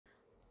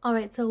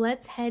Alright, so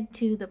let's head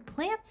to the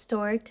plant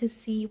store to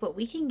see what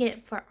we can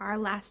get for our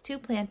last two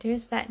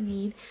planters that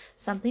need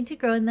something to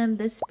grow in them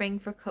this spring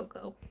for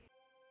Coco.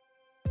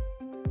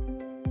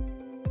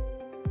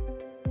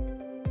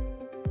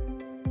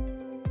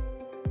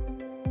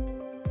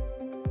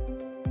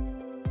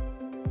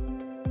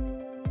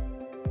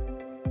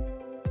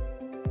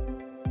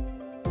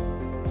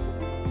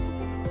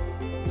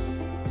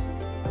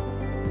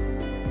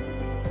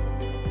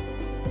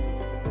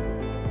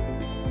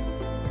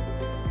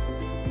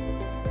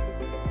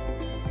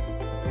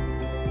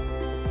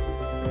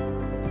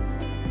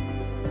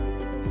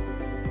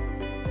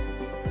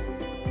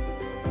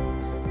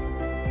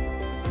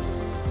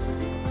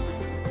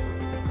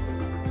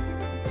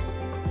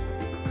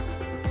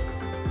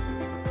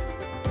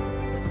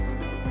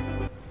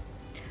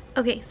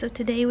 Okay, so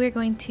today we're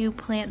going to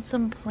plant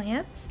some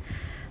plants.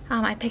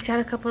 I picked out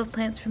a couple of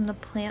plants from the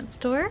plant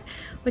store,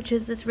 which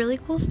is this really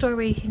cool store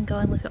where you can go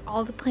and look at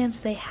all the plants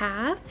they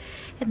have,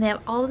 and they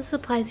have all the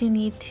supplies you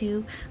need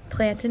to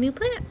plant a new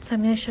plant. So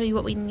I'm going to show you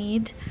what we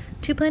need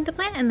to plant a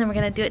plant, and then we're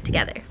going to do it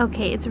together.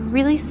 Okay, it's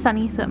really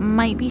sunny, so it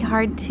might be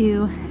hard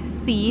to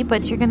see,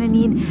 but you're going to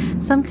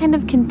need some kind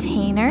of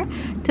container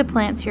to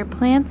plant your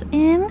plants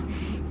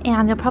in.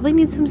 And you'll probably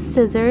need some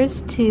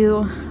scissors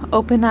to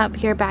open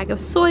up your bag of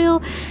soil,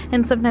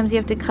 and sometimes you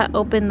have to cut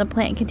open the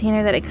plant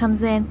container that it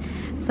comes in.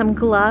 Some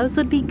gloves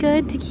would be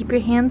good to keep your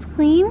hands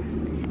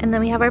clean. And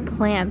then we have our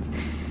plants.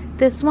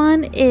 This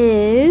one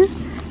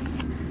is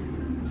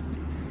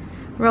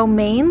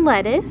romaine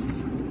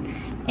lettuce,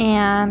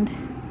 and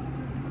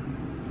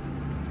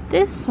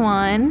this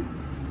one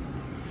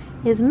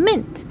is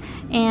mint.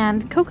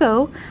 And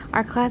Coco,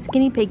 our class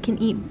guinea pig, can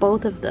eat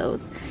both of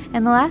those.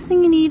 And the last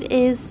thing you need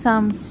is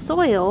some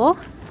soil.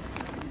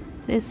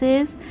 This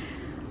is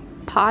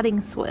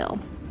potting soil.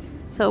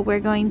 So we're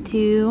going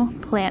to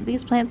plant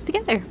these plants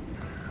together.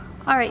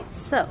 Alright,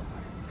 so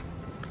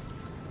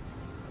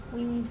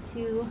we need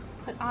to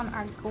put on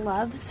our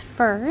gloves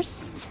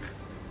first.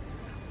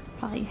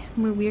 Probably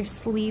move your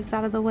sleeves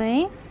out of the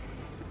way.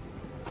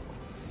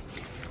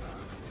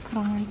 Put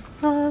on our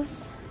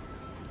gloves.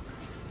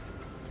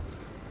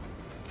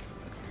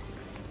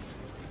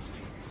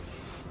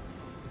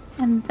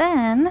 And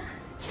then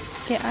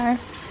get our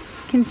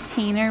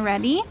container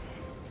ready.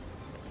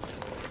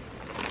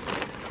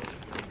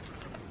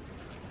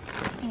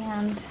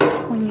 And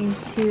we need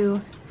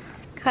to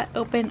cut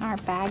open our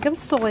bag of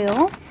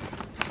soil.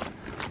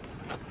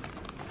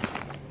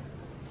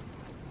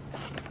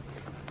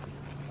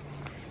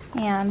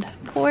 And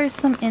pour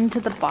some into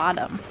the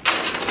bottom.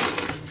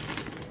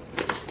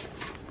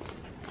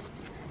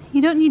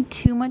 You don't need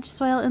too much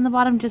soil in the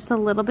bottom, just a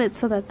little bit,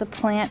 so that the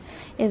plant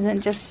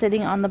isn't just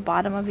sitting on the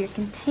bottom of your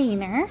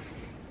container.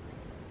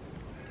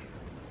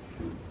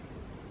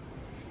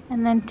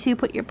 And then to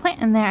put your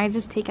plant in there, I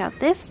just take out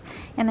this,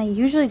 and I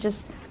usually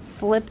just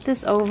flip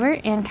this over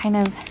and kind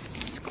of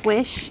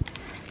squish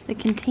the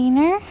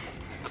container.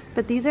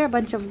 But these are a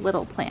bunch of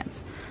little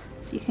plants,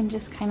 so you can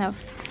just kind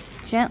of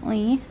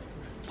gently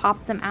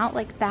pop them out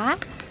like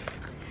that,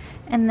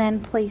 and then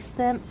place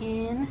them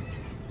in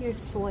your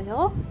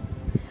soil.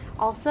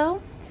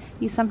 Also,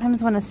 you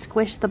sometimes want to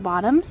squish the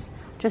bottoms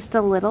just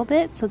a little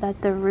bit so that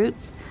the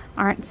roots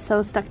aren't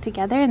so stuck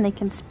together and they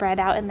can spread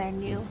out in their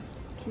new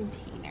container.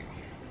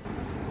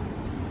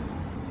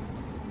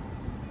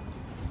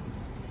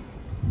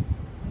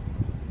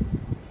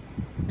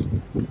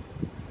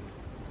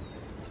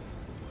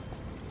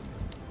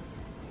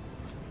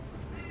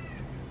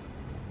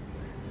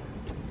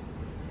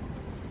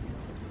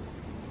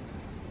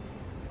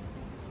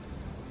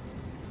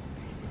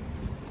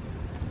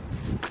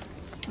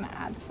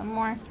 Add some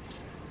more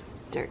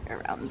dirt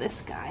around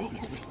this guy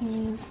because he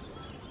needs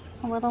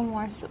a little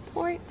more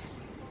support.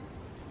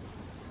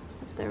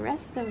 But the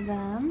rest of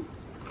them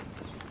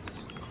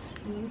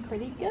seem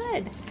pretty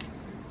good.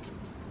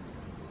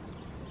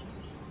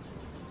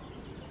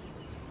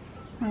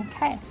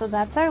 Okay, so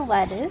that's our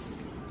lettuce.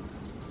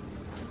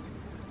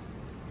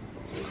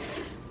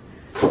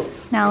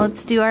 Now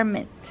let's do our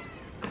mint.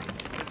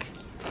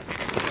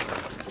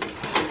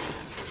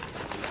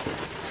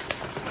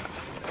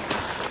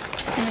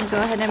 I'm going to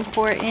go ahead and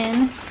pour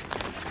in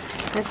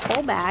this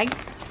whole bag.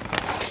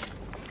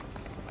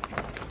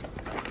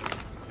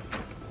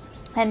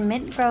 And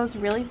mint grows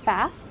really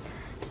fast,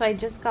 so I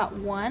just got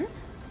one,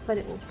 but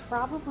it will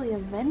probably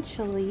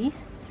eventually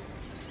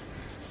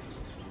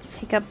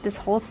take up this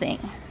whole thing.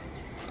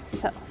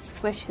 So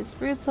squish his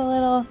roots a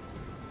little,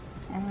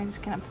 and we're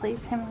just going to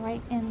place him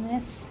right in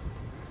this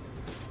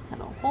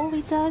little hole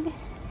we dug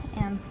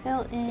and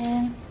fill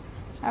in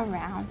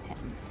around him.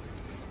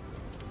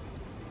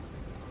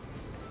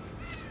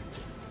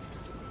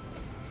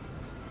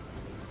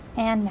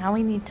 And now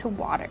we need to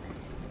water.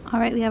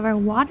 Alright, we have our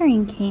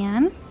watering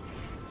can.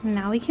 And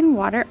now we can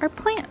water our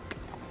plant.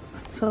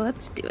 So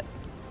let's do it.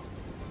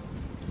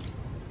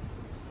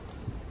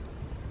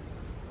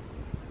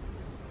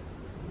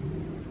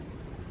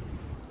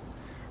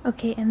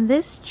 Okay, and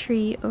this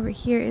tree over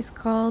here is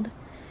called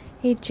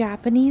a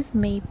Japanese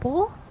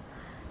maple.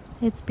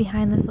 It's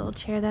behind this little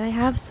chair that I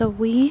have, so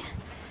we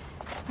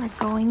are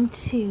going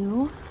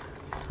to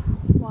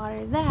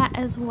water that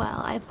as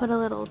well. I put a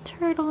little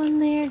turtle in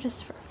there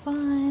just for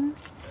fun,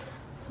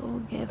 so we'll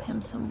give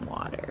him some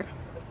water.